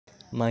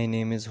My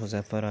name is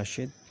Josefa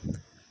Rashid,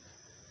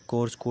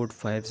 course code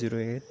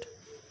 508,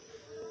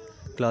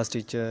 class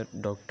teacher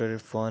Dr.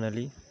 Irfan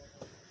Ali,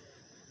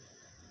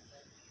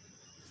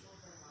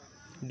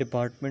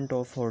 Department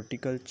of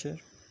Horticulture,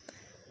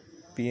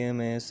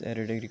 PMS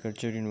Arid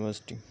Agriculture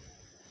University.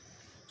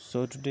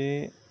 So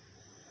today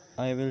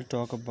I will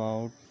talk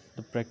about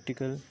the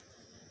practical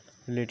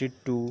related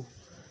to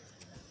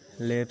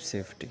lab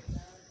safety.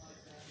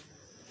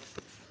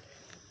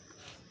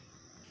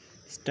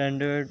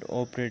 Standard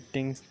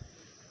operating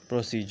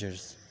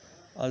procedures,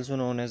 also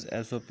known as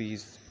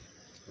SOPs.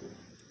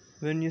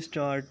 When you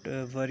start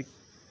work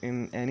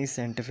in any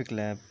scientific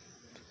lab,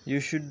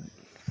 you should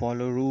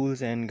follow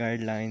rules and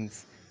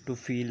guidelines to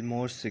feel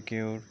more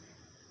secure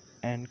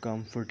and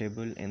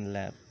comfortable in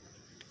lab.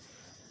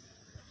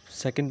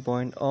 Second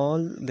point, all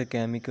the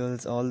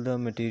chemicals, all the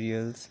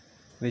materials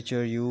which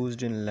are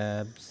used in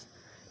labs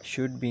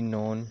should be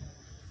known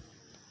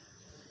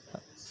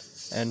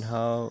and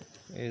how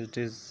it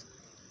is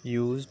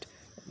used,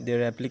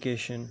 their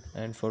application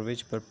and for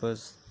which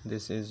purpose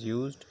this is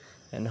used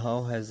and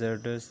how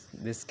hazardous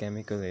this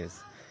chemical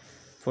is.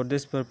 For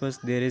this purpose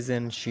there is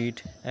an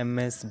sheet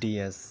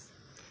MSDS.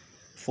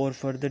 For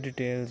further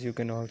details you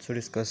can also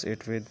discuss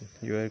it with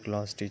your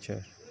class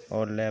teacher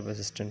or lab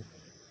assistant.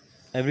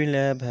 Every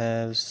lab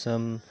has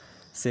some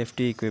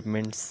safety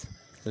equipments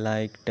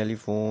like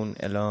telephone,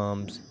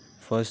 alarms,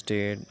 first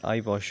aid,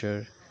 eye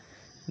washer.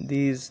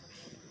 These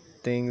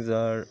things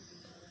are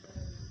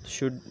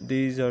should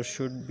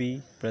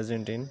be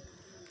present in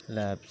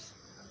labs.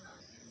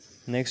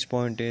 Next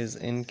point is,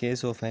 in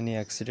case of any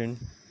accident,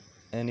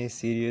 any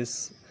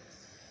serious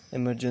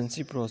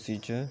emergency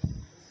procedure,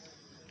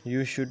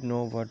 you should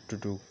know what to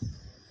do.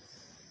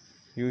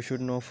 You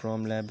should know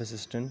from lab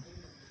assistant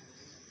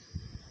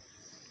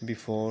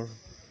before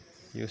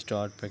you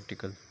start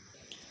practical.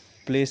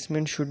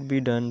 Placement should be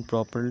done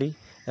properly.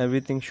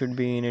 Everything should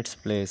be in its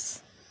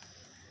place.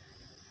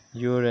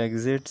 Your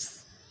exits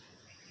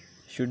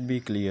should be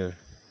clear.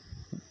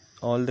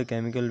 All the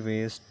chemical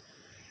waste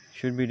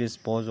should be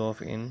disposed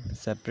of in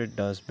separate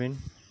dustbin.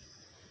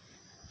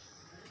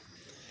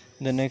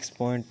 The next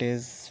point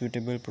is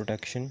suitable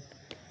protection.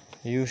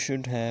 You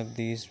should have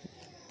these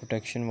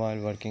protection while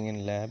working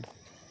in lab.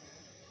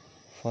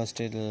 First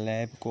is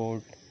lab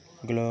coat,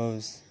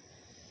 gloves,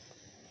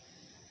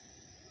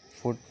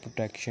 foot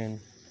protection,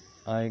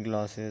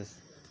 eyeglasses.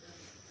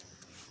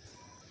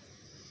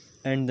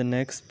 And the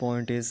next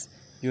point is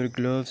your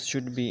gloves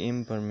should be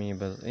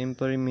impermeable.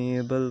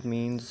 Impermeable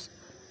means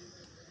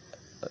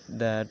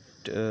that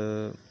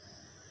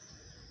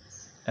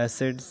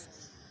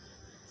acids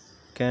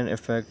can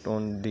affect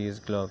on these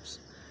gloves.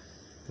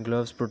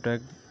 Gloves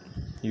protect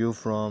you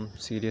from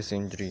serious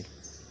injury.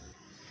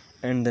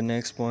 And the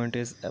next point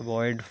is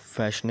avoid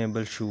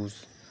fashionable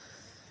shoes.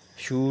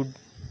 Should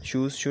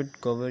Shoes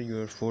should cover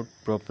your foot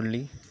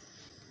properly.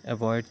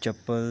 Avoid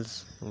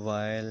chappals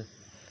while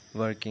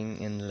working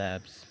in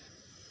labs.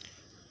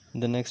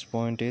 The next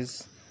point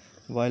is,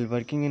 while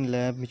working in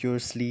lab, your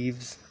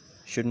sleeves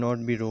should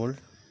not be rolled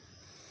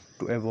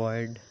to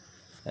avoid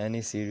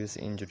any serious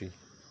injury.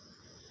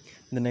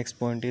 The next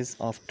point is,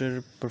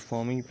 after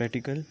performing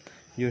practical,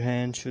 your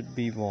hands should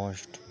be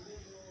washed.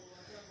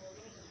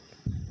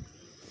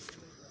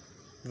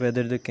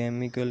 Whether the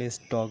chemical is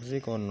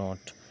toxic or not,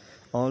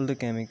 all the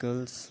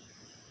chemicals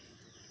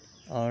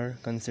are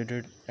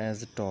considered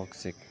as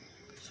toxic.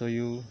 So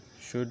you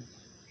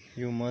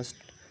must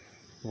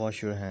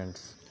wash your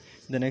hands.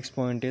 The next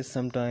point is,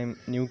 sometime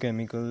new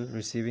chemical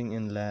receiving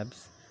in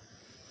labs.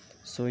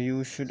 So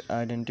you should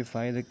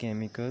identify the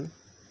chemical.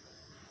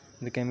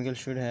 The chemical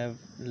should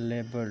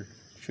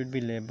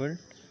be labeled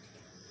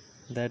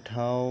that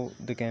how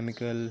the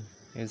chemical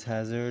is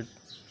hazard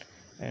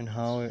and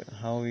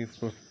how we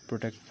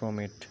protect from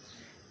it,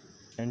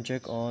 and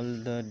check all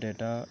the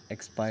data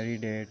expiry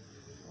date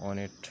on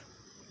it.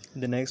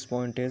 The next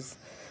point is,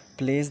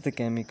 place the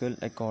chemical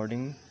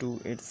according to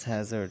its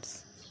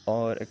hazards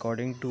or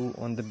according to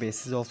on the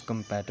basis of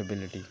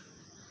compatibility.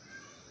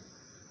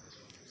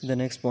 The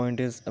next point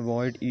is,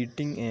 avoid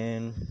eating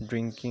and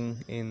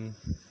drinking in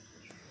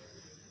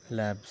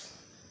labs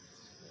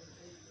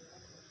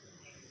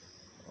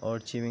or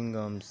chewing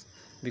gums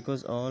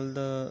because all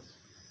the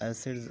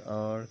acids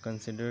are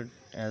considered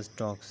as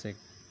toxic.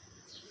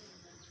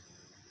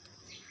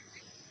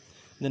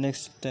 The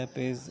next step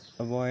is,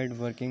 avoid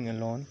working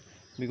alone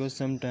because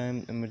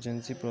sometimes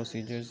emergency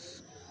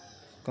procedures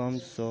come,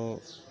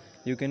 so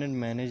you cannot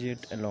manage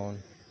it alone.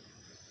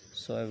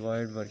 So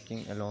avoid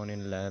working alone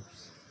in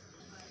labs.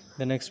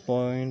 The next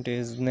point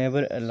is,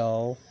 never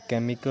allow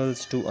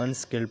chemicals to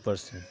unskilled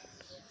person.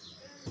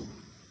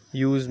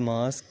 Use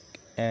mask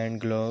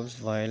and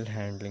gloves while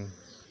handling.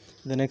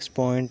 The next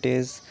point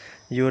is,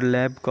 your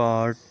lab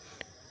cart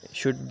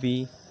should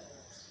be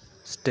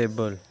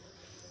stable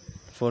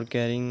for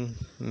carrying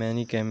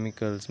many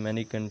chemicals,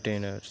 many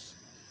containers.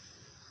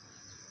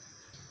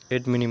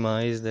 It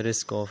minimizes the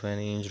risk of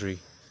any injury.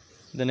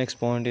 The next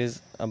point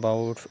is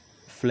about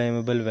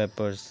flammable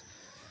vapors.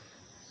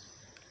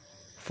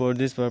 For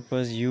this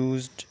purpose,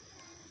 used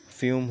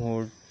fume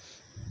hood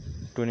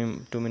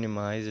to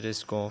minimize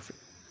risk of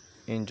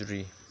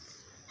injury.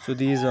 So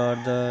these are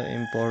the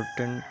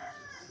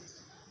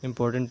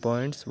important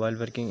points while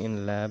working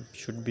in lab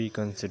should be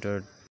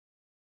considered.